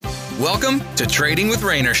Welcome to Trading with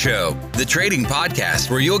Rainer Show, the trading podcast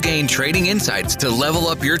where you'll gain trading insights to level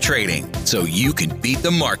up your trading so you can beat the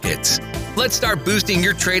markets. Let's start boosting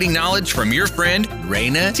your trading knowledge from your friend,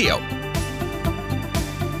 Rainer Teo.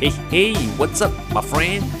 Hey, what's up, my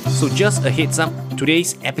friend? So just a heads up,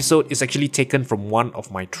 today's episode is actually taken from one of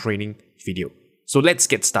my training video. So let's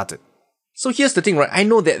get started. So here's the thing, right? I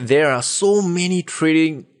know that there are so many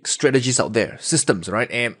trading strategies out there, systems, right?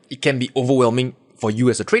 And it can be overwhelming for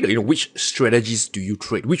you as a trader. Which strategies do you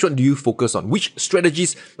trade? Which one do you focus on? Which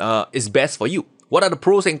strategies is best for you? What are the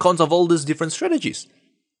pros and cons of all these different strategies?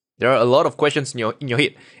 There are a lot of questions in your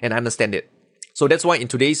head, and I understand it. So that's why in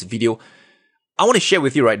today's video, I want to share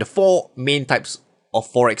with you, right, the 4 main types of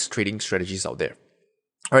Forex trading strategies out there.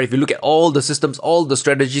 Alright, if you look at all the systems, all the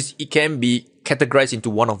strategies, it can be categorized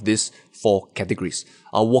into one of these 4 categories.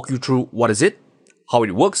 I'll walk you through what is it, how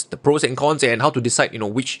it works, the pros and cons, and how to decide,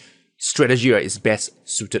 which strategy is best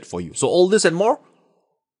suited for you. So all this and more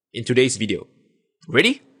in today's video.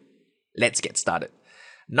 Ready? Let's get started.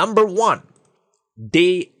 Number 1,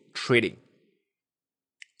 day trading.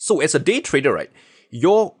 So as a day trader, right,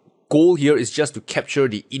 your goal here is just to capture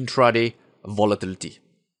the intraday volatility.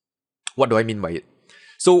 What do I mean by it?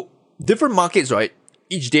 So different markets, right,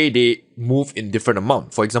 each day they move in different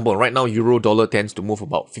amount. For example, right now, euro dollar tends to move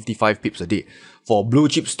about 55 pips a day. For blue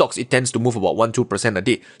chip stocks, it tends to move about 1-2% a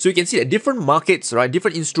day. So you can see that different markets, right,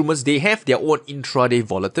 different instruments, they have their own intraday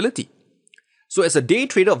volatility. So as a day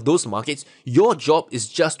trader of those markets, your job is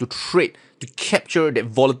just to trade, to capture that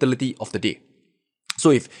volatility of the day. So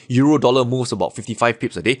if euro dollar moves about 55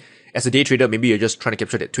 pips a day, as a day trader, maybe you're just trying to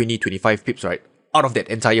capture that 20-25 pips, right? Out of that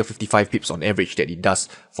entire 55 pips on average that it does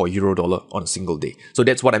for euro dollar on a single day. So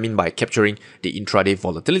that's what I mean by capturing the intraday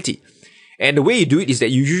volatility. And the way you do it is that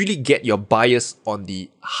you usually get your bias on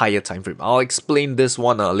the higher time frame. I'll explain this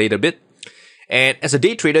one later bit. And as a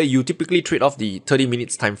day trader, you typically trade off the 30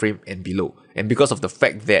 minutes time frame and below. And because of the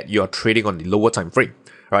fact that you're trading on the lower time frame,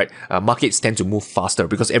 right, markets tend to move faster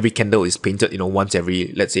because every candle is painted, once every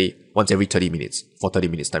 30 minutes for 30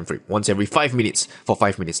 minutes time frame, once every 5 minutes for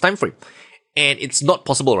 5 minutes time frame. And it's not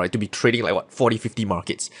possible, right, to be trading like 40, 50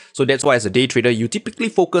 markets. So that's why as a day trader, you typically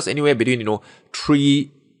focus anywhere between,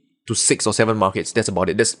 3 to 6 or 7 markets. That's about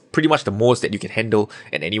it. That's pretty much the most that you can handle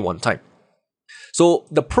at any one time. So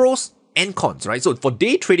the pros and cons, right? So for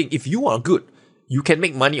day trading, if you are good, you can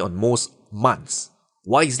make money on most months.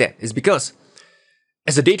 Why is that? It's because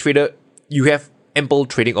as a day trader, you have ample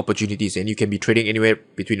trading opportunities and you can be trading anywhere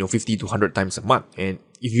between 50 to 100 times a month. And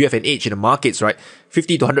if you have an edge in the markets, right,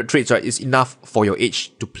 50 to 100 trades, right, is enough for your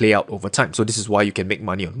edge to play out over time. So this is why you can make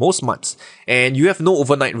money on most months. And you have no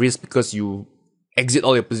overnight risk because you exit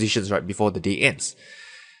all your positions right before the day ends.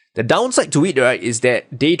 The downside to it, right, is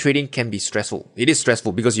that day trading can be stressful. It is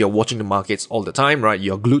stressful because you're watching the markets all the time, right?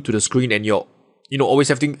 You're glued to the screen and you're always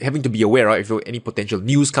having to be aware, right? If there any potential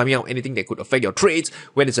news coming out, anything that could affect your trades,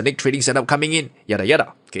 when is the next trading setup coming in, yada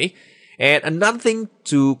yada. Okay. And another thing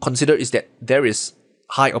to consider is that there is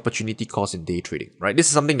high opportunity cost in day trading, right? This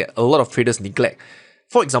is something that a lot of traders neglect.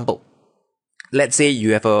 For example, let's say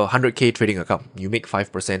you have a 100k trading account, you make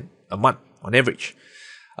 5% a month on average.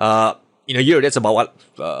 In a year, that's about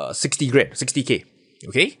 60k.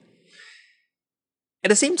 Okay. At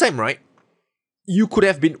the same time, right, you could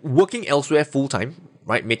have been working elsewhere full time,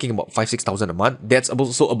 right? Making about 5,000-6,000 a month. That's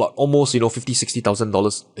also about almost,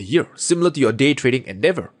 $50,000-$60,000 a year, similar to your day trading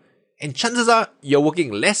endeavor. And chances are you're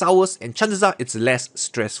working less hours and chances are it's less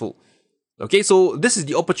stressful. Okay, so this is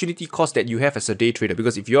the opportunity cost that you have as a day trader,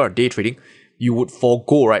 because if you are day trading, you would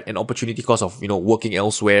forego, right, an opportunity cost of, working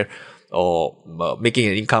elsewhere or making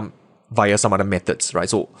an income via some other methods, right?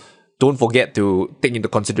 So don't forget to take into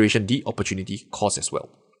consideration the opportunity cost as well.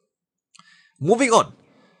 Moving on,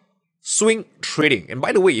 swing trading. And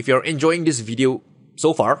by the way, if you're enjoying this video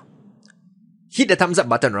so far, hit the thumbs up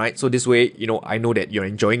button, right? So this way, I know that you're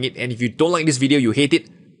enjoying it. And if you don't like this video, you hate it,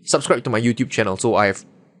 subscribe to my YouTube channel so I have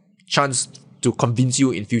chance to convince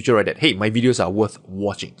you in future, right, that, hey, my videos are worth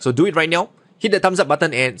watching. So do it right now. Hit the thumbs up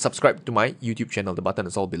button and subscribe to my YouTube channel. The button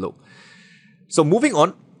is all below. So moving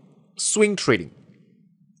on, swing trading.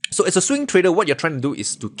 So as a swing trader, what you're trying to do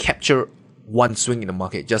is to capture one swing in the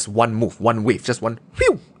market, just one move, one wave, just one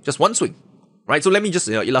swing, right? So let me just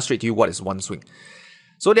illustrate to you what is one swing.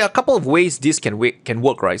 So there are a couple of ways this can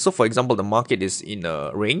work, right? So for example, the market is in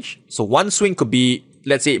a range. So one swing could be,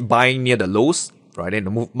 let's say, buying near the lows, right? And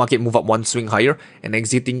the market move up one swing higher and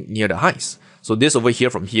exiting near the highs. So this over here,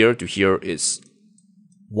 from here to here, is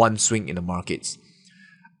one swing in the markets.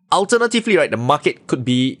 Alternatively, right, the market could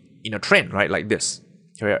be in a trend, right, like this,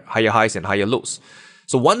 higher highs and higher lows.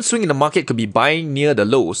 So one swing in the market could be buying near the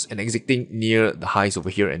lows and exiting near the highs over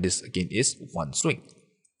here. And this again is one swing.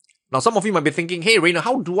 Now, some of you might be thinking, hey, Rainer,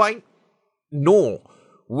 how do I know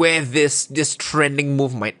where this trending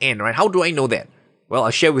move might end, right? How do I know that? Well,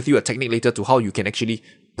 I'll share with you a technique later to how you can actually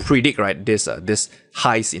predict, right, this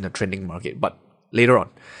highs in a trending market, but later on.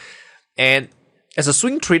 And as a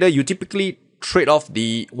swing trader, you typically trade off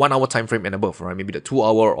the 1 hour time frame and above, right? Maybe the 2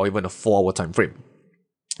 hour or even a 4 hour time frame.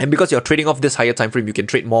 And because you're trading off this higher time frame, you can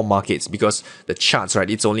trade more markets because the charts, right,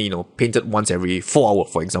 it's only, painted once every 4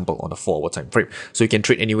 hours, for example, on a 4 hour time frame. So you can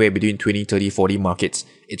trade anywhere between 20, 30, 40 markets.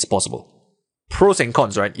 It's possible. Pros and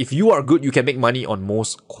cons, right? If you are good, you can make money on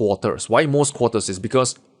most quarters. Why most quarters is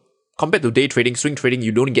because compared to day trading, swing trading,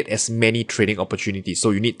 you don't get as many trading opportunities. So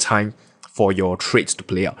you need time for your trades to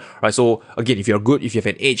play out, right? So again, if you're good, if you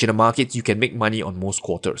have an edge in the markets, you can make money on most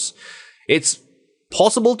quarters. It's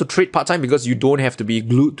possible to trade part-time because you don't have to be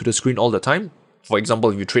glued to the screen all the time. For example,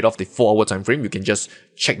 if you trade off the 4 hour time frame, you can just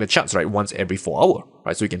check the charts, right, once every 4 hours,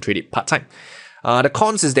 right? So you can trade it part-time. The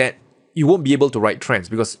cons is that you won't be able to ride trends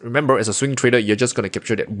because remember, as a swing trader, you're just going to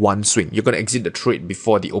capture that one swing. You're going to exit the trade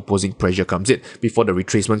before the opposing pressure comes in, before the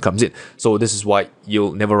retracement comes in. So this is why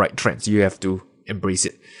you'll never ride trends. You have to embrace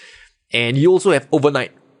it. And you also have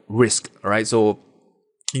overnight risk, right? So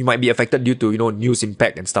you might be affected due to, news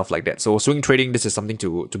impact and stuff like that. So swing trading, this is something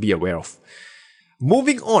to be aware of.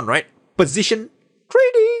 Moving on, right? Position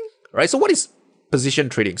trading, right? So what is position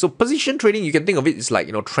trading? So position trading, you can think of it as like,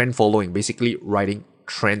 trend following, basically riding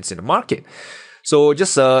trends in the market. So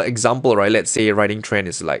just an example, right? Let's say riding trend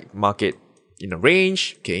is like market in a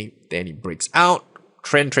range, okay? Then it breaks out,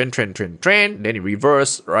 trend, then it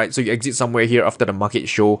reverse, right? So you exit somewhere here after the market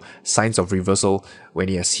show signs of reversal when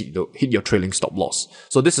it has hit your trailing stop loss.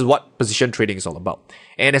 So this is what position trading is all about.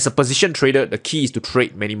 And as a position trader, the key is to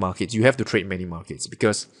trade many markets. You have to trade many markets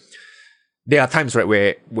because there are times,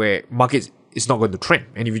 right, where markets is not going to trend.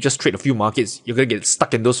 And if you just trade a few markets, you're going to get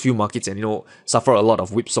stuck in those few markets and, suffer a lot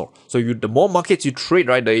of whipsaw. So the more markets you trade,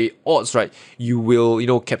 right, the odds, right, you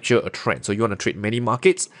will, capture a trend. So you want to trade many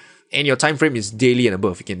markets and your time frame is daily and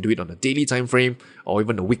above. You can do it on a daily time frame or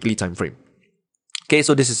even a weekly time frame. Okay,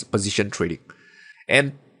 so this is position trading.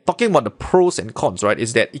 And talking about the pros and cons, right,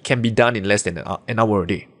 is that it can be done in less than an hour a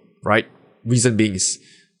day, right? Reason being is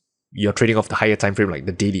you're trading off the higher time frame like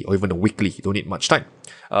the daily or even the weekly. You don't need much time.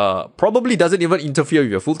 Probably doesn't even interfere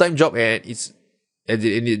with your full-time job and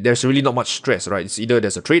there's really not much stress, right? It's either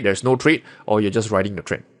there's a trade, there's no trade, or you're just riding the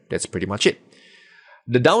trend. That's pretty much it.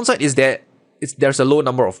 The downside is that there's a low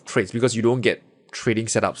number of trades because you don't get trading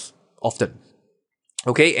setups often.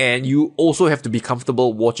 Okay, and you also have to be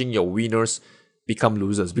comfortable watching your winners become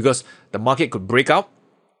losers because the market could break out,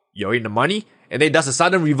 you're in the money, and then it does a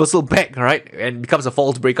sudden reversal back, right? And becomes a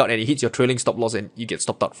false breakout and it hits your trailing stop loss and you get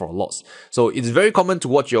stopped out for a loss. So it's very common to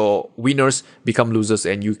watch your winners become losers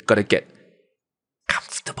and you gotta get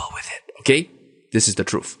comfortable with it, okay? This is the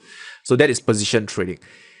truth. So that is position trading.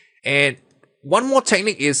 And one more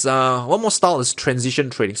technique is, one more style is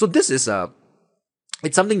transition trading. So this is,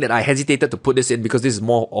 it's something that I hesitated to put this in because this is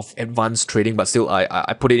more of advanced trading, but still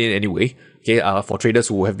I put it in anyway. Okay, for traders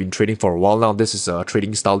who have been trading for a while now, this is a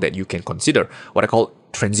trading style that you can consider, what I call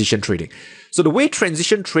transition trading. So the way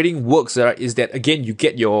transition trading works is that again, you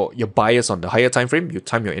get your bias on the higher time frame, you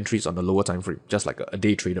time your entries on the lower time frame, just like a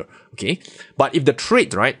day trader. Okay, but if the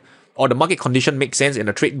trade, right, or the market condition makes sense and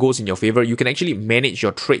the trade goes in your favor, you can actually manage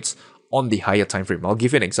your trades on the higher time frame. I'll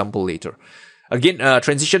give you an example later. Again,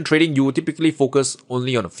 transition trading, you typically focus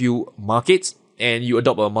only on a few markets and you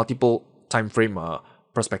adopt a multiple time frame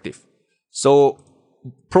perspective. So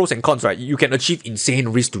pros and cons, right? You can achieve insane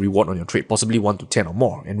risk to reward on your trade, possibly 1 to 10 or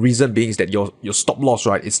more. And reason being is that your stop loss,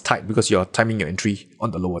 right, is tight because you're timing your entry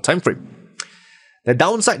on the lower time frame. The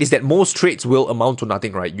downside is that most trades will amount to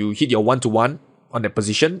nothing, right? You hit your 1-to-1 on that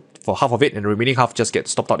position for half of it and the remaining half just get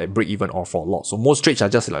stopped out at break even or for a loss. So most trades are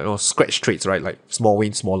just like, scratch trades, right? Like small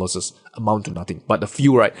wins, small losses amount to nothing. But the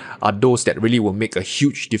few, right, are those that really will make a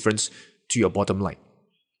huge difference to your bottom line.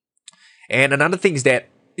 And another thing is that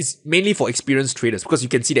it's mainly for experienced traders because you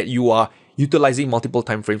can see that you are utilizing multiple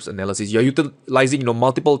time frames analysis. You're utilizing,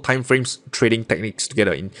 multiple time frames trading techniques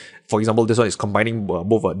together. For example, this one is combining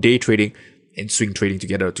both day trading and swing trading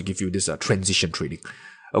together to give you this transition trading.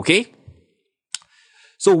 Okay?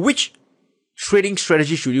 So which trading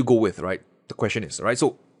strategy should you go with, right? The question is, right?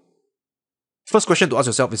 So first question to ask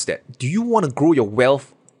yourself is that, do you want to grow your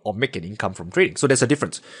wealth or make an income from trading. So there's a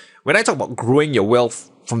difference. When I talk about growing your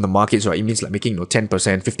wealth from the markets, right, it means like making 10%,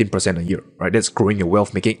 15% a year, right? That's growing your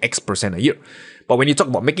wealth, making X% a year. But when you talk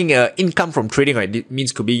about making an income from trading, right, it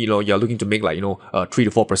means could be, you're looking to make 3 to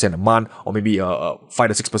 4% a month, or maybe 5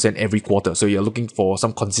 to 6% every quarter. So you're looking for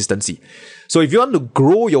some consistency. So if you want to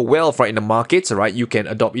grow your wealth, right, in the markets, right, you can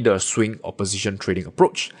adopt either a swing or position trading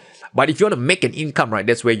approach. But if you want to make an income, right,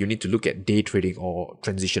 that's where you need to look at day trading or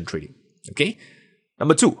transition trading. Okay.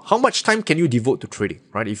 Number 2, how much time can you devote to trading,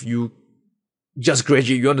 right? If you just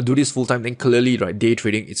graduate, you want to do this full time, then clearly, right, day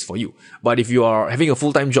trading is for you. But if you are having a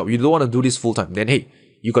full-time job, you don't want to do this full time, then hey,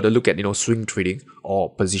 you got to look at, swing trading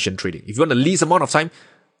or position trading. If you want the least amount of time,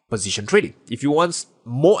 position trading. If you want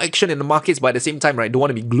more action in the markets, but at the same time, right, don't want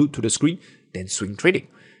to be glued to the screen, then swing trading.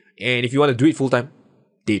 And if you want to do it full time,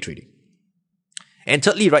 day trading. And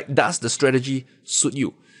thirdly, right, does the strategy suit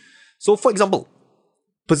you? So for example,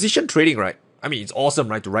 position trading, right? I mean, it's awesome,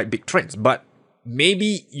 right, to ride big trends, but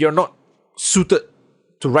maybe you're not suited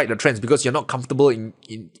to ride the trends because you're not comfortable in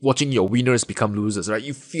watching your winners become losers, right?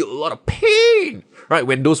 You feel a lot of pain, right,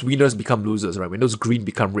 when those winners become losers, right? When those green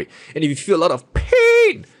become red. And if you feel a lot of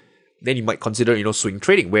pain, then you might consider, swing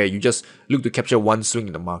trading, where you just look to capture one swing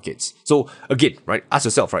in the markets. So again, right, ask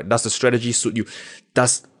yourself, right, does the strategy suit you?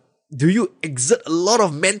 Do you exert a lot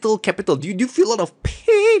of mental capital? Do you feel a lot of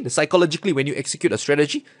pain psychologically when you execute a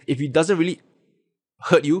strategy? If it doesn't really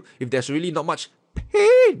hurt you, if there's really not much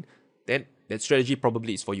pain, then that strategy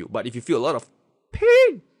probably is for you. But if you feel a lot of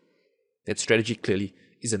pain, that strategy clearly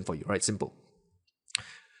isn't for you, right? Simple.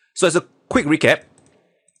 So as a quick recap,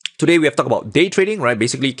 today we have talked about day trading, right?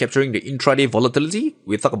 Basically capturing the intraday volatility.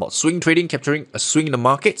 We talk about swing trading, capturing a swing in the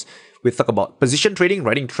markets. We talk about position trading,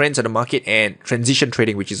 riding trends in the market, and transition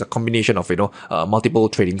trading, which is a combination of, multiple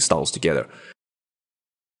trading styles together.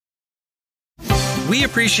 We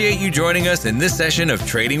appreciate you joining us in this session of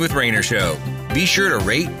Trading with Rainer Show. Be sure to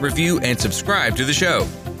rate, review, and subscribe to the show.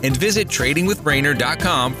 And visit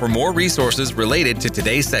tradingwithrainer.com for more resources related to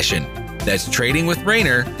today's session. That's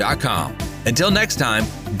tradingwithrainer.com. Until next time,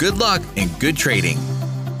 good luck and good trading.